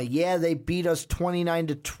Illinois, yeah, they beat us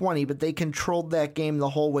 29-20, but they controlled that game the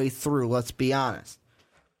whole way through, let's be honest.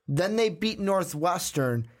 Then they beat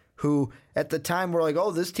Northwestern, who at the time were like,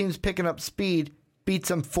 oh, this team's picking up speed, beats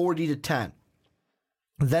them 40-10.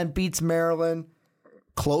 Then beats Maryland,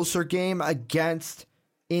 closer game against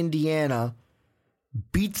Indiana,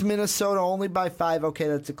 beats Minnesota only by 5, okay,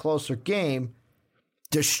 that's a closer game,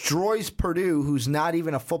 destroys Purdue, who's not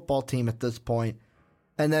even a football team at this point,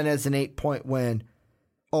 and then has an 8-point win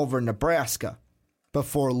over Nebraska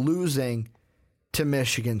before losing to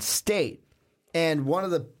Michigan State. And one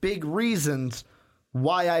of the big reasons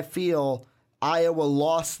why I feel Iowa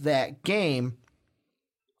lost that game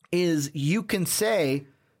is you can say,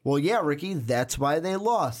 well, yeah, Ricky, that's why they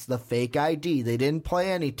lost. The fake ID. They didn't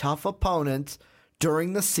play any tough opponents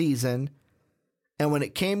during the season, and when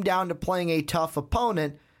it came down to playing a tough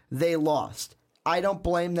opponent, they lost. I don't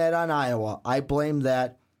blame that on Iowa. I blame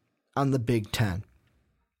that on the Big Ten,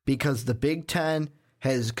 because the Big Ten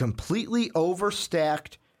has completely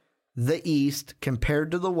overstacked the East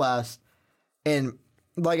compared to the West. And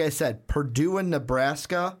like I said, Purdue and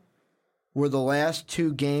Nebraska were the last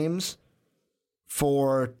two games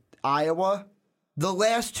for Iowa. The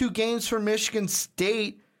last two games for Michigan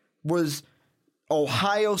State was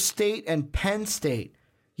Ohio State and Penn State.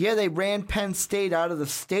 Yeah, they ran Penn State out of the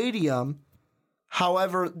stadium.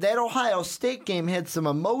 However, that Ohio State game had some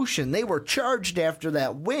emotion. They were charged after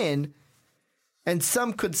that win, and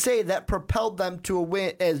some could say that propelled them to a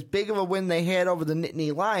win, as big of a win they had over the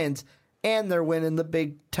Nittany Lions, and their win in the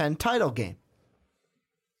Big Ten title game.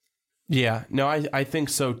 Yeah, no, I think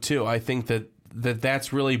so too. I think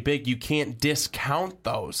that's really big. You can't discount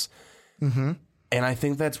those. Mm-hmm. And I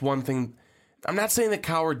think that's one thing. I'm not saying that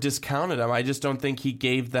Cowher discounted them. I just don't think he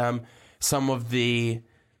gave them some of the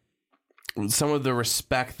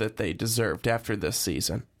respect that they deserved after this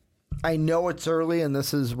season. I know it's early, and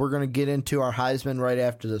we're going to get into our Heisman right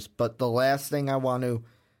after this, but the last thing I want to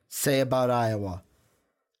say about Iowa,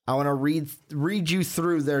 I want to read you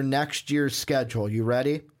through their next year's schedule. You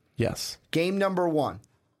ready? Yes. Game number 1,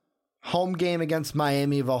 home game against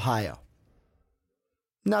Miami of Ohio.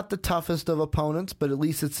 Not the toughest of opponents, but at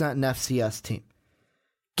least it's not an FCS team.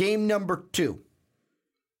 Game number 2,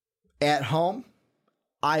 at home,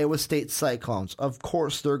 Iowa State Cyclones. Of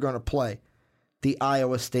course, they're going to play the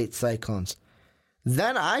Iowa State Cyclones.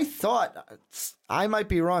 Then I thought, I might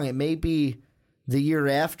be wrong, it may be the year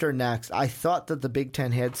after next, I thought that the Big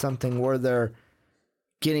Ten had something where they're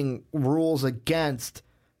getting rules against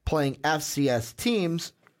playing FCS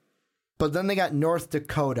teams, but then they got North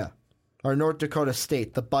Dakota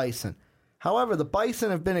State, the Bison. However, the Bison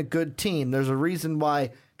have been a good team. There's a reason why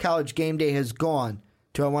College Game Day has gone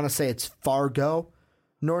to, I want to say it's Fargo,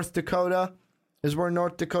 North Dakota is where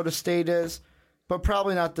North Dakota State is, but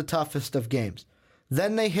probably not the toughest of games.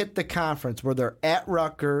 Then they hit the conference where they're at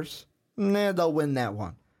Rutgers. They'll win that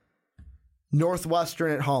one.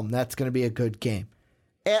 Northwestern at home. That's going to be a good game.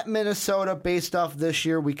 At Minnesota, based off this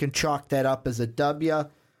year, we can chalk that up as a W.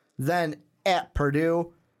 Then at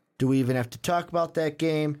Purdue. Do we even have to talk about that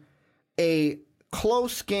game? A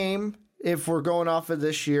close game, if we're going off of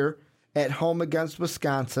this year, at home against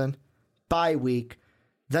Wisconsin. Bye week.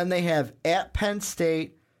 Then they have at Penn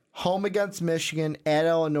State, home against Michigan, at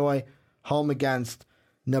Illinois, home against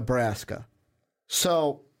Nebraska.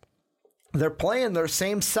 So they're playing their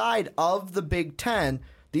same side of the Big Ten.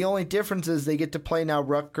 The only difference is they get to play now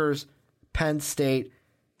Rutgers, Penn State,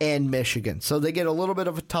 and Michigan. So they get a little bit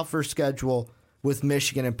of a tougher schedule with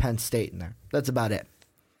Michigan and Penn State in there. That's about it.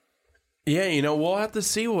 Yeah, we'll have to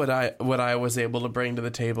see what I was able to bring to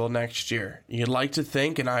the table next year. You'd like to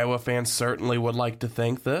think, and Iowa fans certainly would like to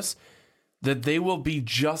think this, that they will be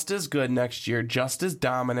just as good next year, just as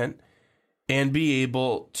dominant, and be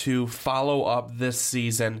able to follow up this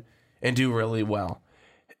season and do really well.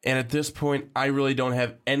 And at this point, I really don't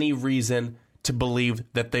have any reason to believe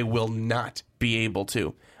that they will not be able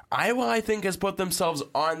to. Iowa, I think, has put themselves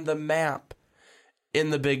on the map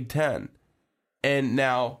in the Big Ten. And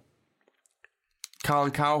now,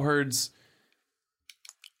 Colin Cowherd's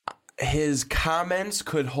his comments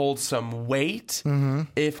could hold some weight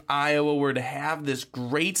if Iowa were to have this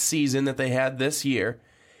great season that they had this year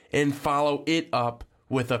and follow it up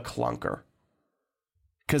with a clunker.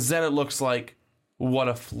 Because then it looks like, what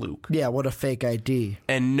a fluke. Yeah, what a fake ID.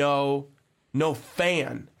 And no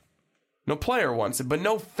fan, no player wants it, but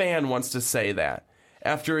no fan wants to say that.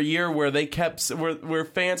 After a year where they kept, where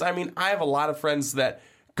fans, I mean, I have a lot of friends that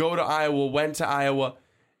go to Iowa, went to Iowa,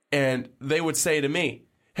 and they would say to me,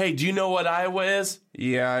 hey, do you know what Iowa is?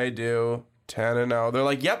 Yeah, I do. 10-0. They're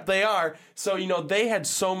like, yep, they are. So, they had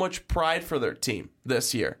so much pride for their team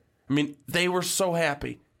this year. I mean, they were so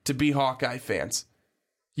happy to be Hawkeye fans.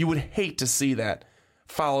 You would hate to see that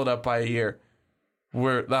followed up by a year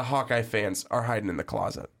where the Hawkeye fans are hiding in the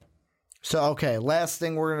closet. So, okay, last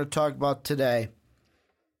thing we're going to talk about today.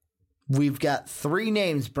 We've got 3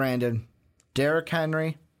 names, Brandon. Derrick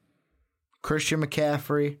Henry, Christian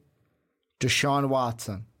McCaffrey, Deshaun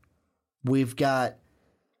Watson. We've got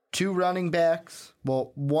 2 running backs.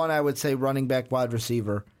 Well, one I would say running back, wide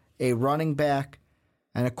receiver. A running back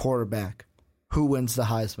and a quarterback. Who wins the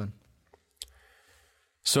Heisman?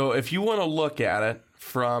 So if you want to look at it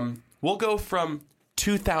we'll go from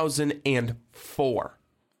 2004.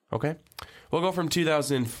 Okay? We'll go from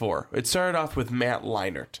 2004. It started off with Matt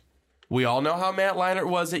Leinart. We all know how Matt Leinart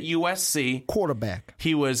was at USC. Quarterback.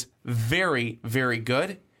 He was very, very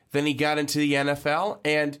good. Then he got into the NFL,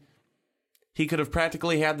 and he could have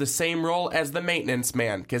practically had the same role as the maintenance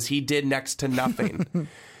man because he did next to nothing.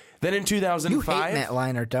 Then in 2005... You hate Matt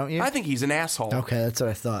Leinart, don't you? I think he's an asshole. Okay, that's what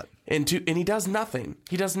I thought. And he does nothing.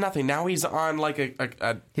 He does nothing. Now he's on like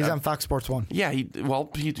He's on Fox Sports 1. Yeah, he's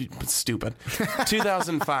stupid.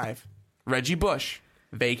 2005, Reggie Bush,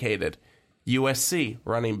 vacated. USC,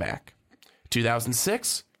 running back.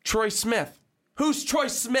 2006, Troy Smith. Who's Troy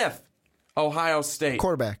Smith? Ohio State.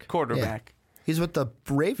 Quarterback. Yeah. He's with the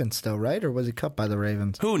Ravens still, right? Or was he cut by the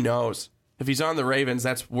Ravens? Who knows? If he's on the Ravens,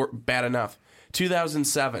 that's bad enough.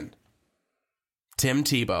 2007, Tim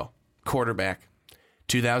Tebow, quarterback.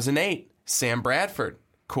 2008, Sam Bradford,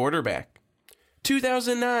 quarterback.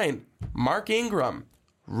 2009, Mark Ingram,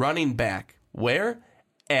 running back. Where?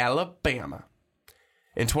 Alabama.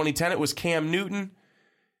 In 2010, it was Cam Newton.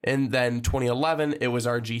 And then 2011, it was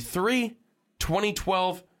RG3.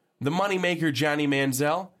 2012, the moneymaker Johnny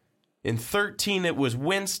Manziel. In 2013, it was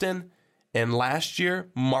Winston. And last year,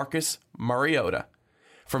 Marcus Mariota.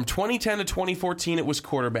 From 2010 to 2014, it was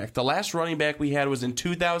quarterback. The last running back we had was in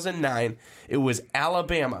 2009. It was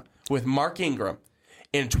Alabama with Mark Ingram.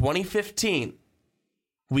 In 2015,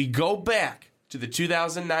 we go back to the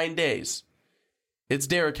 2009 days. It's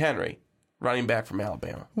Derrick Henry, running back from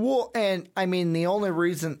Alabama. Well, and I mean, the only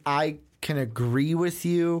reason I can agree with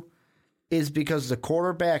you is because the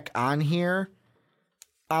quarterback on here,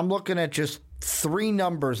 I'm looking at just 3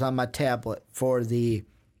 numbers on my tablet for the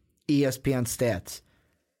ESPN stats.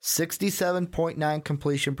 67.9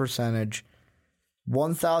 completion percentage,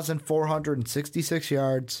 1,466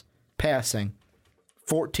 yards passing,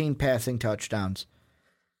 14 passing touchdowns.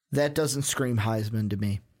 That doesn't scream Heisman to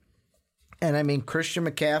me. And I mean, Christian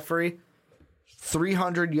McCaffrey,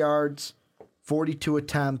 300 yards, 42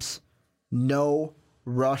 attempts, no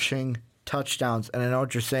rushing touchdowns. And I know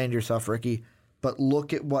what you're saying to yourself, Ricky, but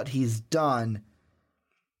look at what he's done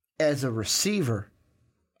as a receiver.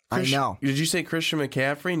 I know. Did you say Christian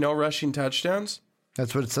McCaffrey? No rushing touchdowns?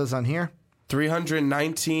 That's what it says on here.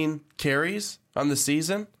 319 carries on the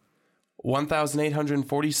season,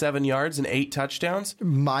 1,847 yards and 8 touchdowns.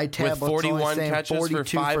 My tablet's with 41 only saying catches 42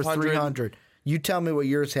 for 500. You tell me what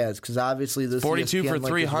yours has, because obviously this 42 ESPN for link is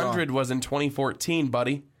 300 wrong. was in 2014,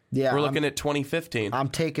 buddy. Yeah, we're looking at 2015. I'm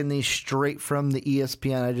taking these straight from the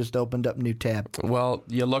ESPN. I just opened up a new tab. Well,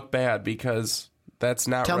 you look bad because that's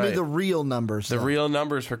not Tell right. me the real numbers. The though. real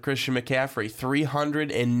numbers for Christian McCaffrey: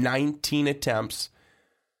 319 attempts,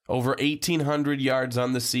 over 1,800 yards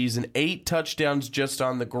on the season, 8 touchdowns just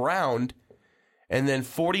on the ground, and then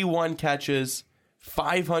 41 catches,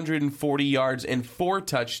 540 yards, and 4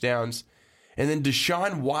 touchdowns. And then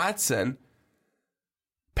Deshaun Watson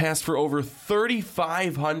passed for over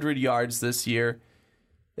 3,500 yards this year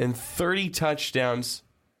and 30 touchdowns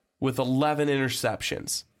with 11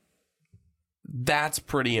 interceptions. That's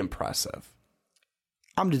pretty impressive.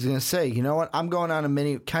 I'm just going to say, you know what? I'm going on a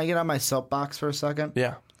mini. Can I get on my soapbox for a second?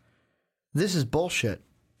 Yeah. This is bullshit.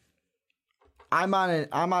 I'm on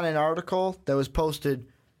an article that was posted,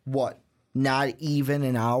 not even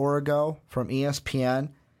an hour ago from ESPN.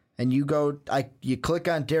 And you click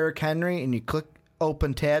on Derrick Henry and you click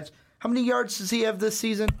open tabs. How many yards does he have this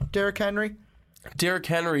season, Derrick Henry? Derrick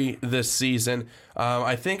Henry this season,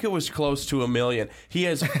 I think it was close to 1 million. He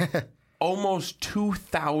has almost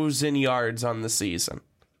 2,000 yards on the season.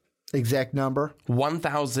 Exact number?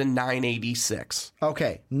 1,986.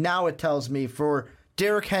 Okay, now it tells me for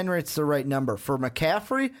Derrick Henry, it's the right number. For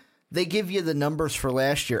McCaffrey, they give you the numbers for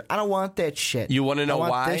last year. I don't want that shit. You want to know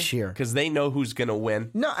why? This year. Because they know who's going to win.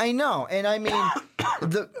 No, I know. And I mean,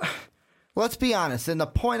 let's be honest. And the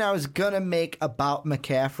point I was going to make about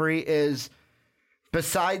McCaffrey is,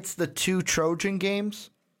 besides the 2 Trojan games,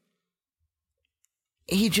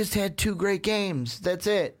 he just had 2 great games. That's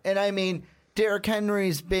it. And I mean, Derrick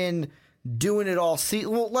Henry's been doing it all season.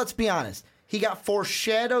 Well, let's be honest. He got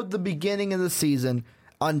foreshadowed the beginning of the season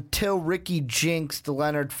until Ricky jinxed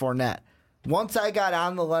Leonard Fournette. Once I got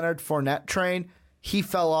on the Leonard Fournette train, he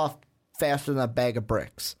fell off faster than a bag of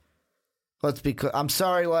bricks. Let's be clear. I'm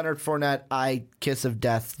sorry, Leonard Fournette. I kiss of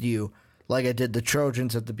death you like I did the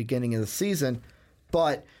Trojans at the beginning of the season.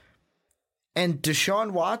 And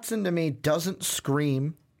Deshaun Watson, to me, doesn't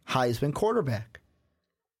scream Heisman quarterback.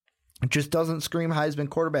 It just doesn't scream Heisman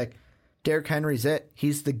quarterback. Derrick Henry's it.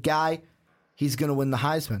 He's the guy. He's going to win the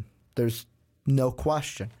Heisman. There's no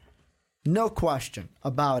question. No question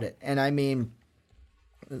about it. And I mean,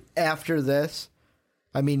 after this,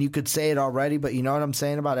 I mean, you could say it already, but you know what I'm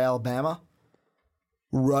saying about Alabama?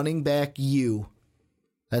 Running back you.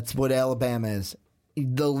 That's what Alabama is.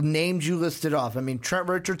 The names you listed off. I mean, Trent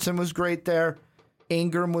Richardson was great there.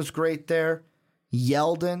 Ingram was great there.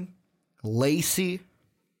 Yeldon, Lacey.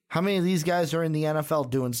 How many of these guys are in the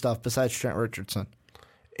NFL doing stuff besides Trent Richardson?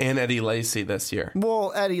 And Eddie Lacy this year.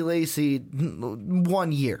 Well, Eddie Lacy,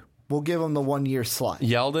 1 year. We'll give him the 1 year slot.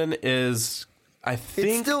 Yeldon is, I think,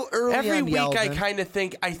 it's still early every on week Yeldon. I kind of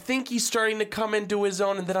think, he's starting to come into his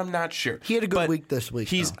own, and then I'm not sure. He had a good week this week.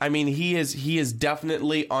 He is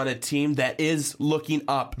definitely on a team that is looking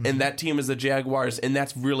up, and that team is the Jaguars, and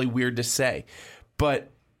that's really weird to say. But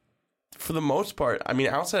for the most part, I mean,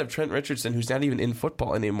 outside of Trent Richardson, who's not even in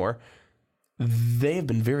football anymore, they have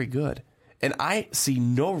been very good. And I see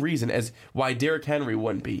no reason as why Derrick Henry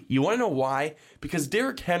wouldn't be. You want to know why? Because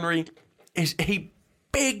Derrick Henry is a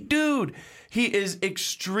big dude. He is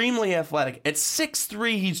extremely athletic. At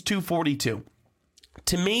 6'3", he's 242.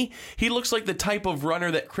 To me, he looks like the type of runner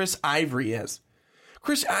that Chris Ivory is.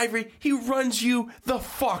 Chris Ivory, he runs you the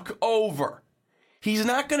fuck over. He's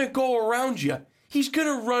not going to go around you. He's going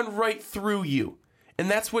to run right through you. And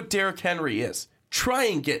that's what Derrick Henry is. Try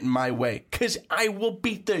and get in my way, because I will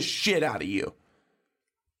beat the shit out of you.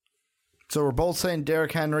 So we're both saying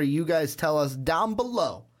Derrick Henry. You guys tell us down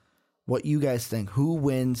below what you guys think. Who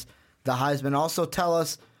wins the Heisman? Also tell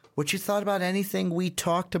us what you thought about anything we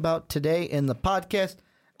talked about today in the podcast.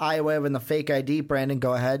 Iowa having the fake ID. Brandon,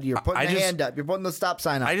 go ahead. You're putting the hand up. You're putting the stop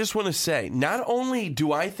sign up. I just want to say, not only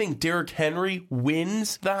do I think Derrick Henry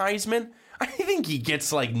wins the Heisman, I think he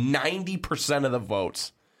gets like 90% of the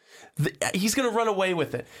votes. He's going to run away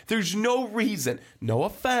with it. There's no reason, no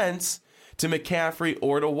offense to McCaffrey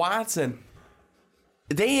or to Watson.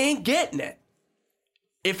 They ain't getting it.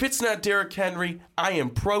 If it's not Derrick Henry, I am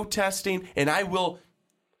protesting, and I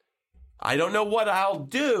don't know what I'll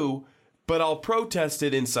do, but I'll protest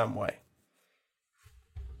it in some way.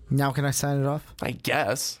 Now can I sign it off? I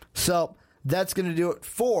guess. So that's going to do it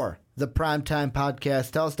for the Primetime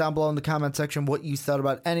Podcast. Tell us down below in the comment section what you thought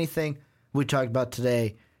about anything we talked about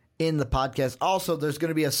today in the podcast. Also, there's going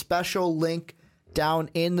to be a special link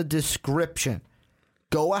down in the description.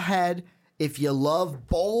 Go ahead. If you love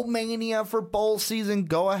Bowl Mania for bowl season,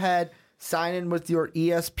 go ahead. Sign in with your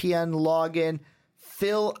ESPN login.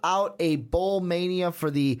 Fill out a Bowl Mania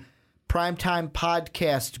for the Primetime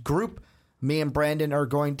Podcast group. Me and Brandon are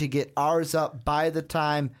going to get ours up by the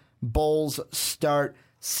time bowls start.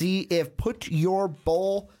 Put your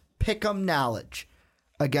bowl pick'em knowledge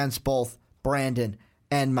against both Brandon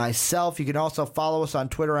and myself. You can also follow us on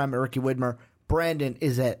Twitter. I'm Ricky Widmer. Brandon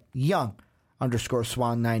is at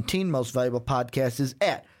young_swan19. Most Valuable Podcast is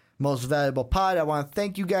at Most Valuable Pod. I want to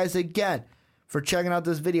thank you guys again for checking out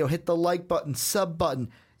this video. Hit the like button, sub button.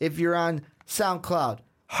 If you're on SoundCloud,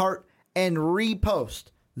 heart and repost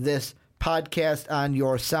this podcast on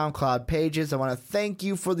your SoundCloud pages. I want to thank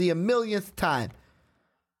you for the 1,000,000th time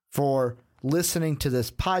for listening to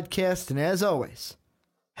this podcast. And as always,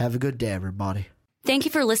 have a good day, everybody. Thank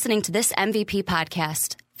you for listening to this MVP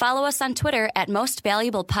podcast. Follow us on Twitter at Most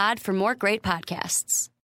Valuable Pod for more great podcasts.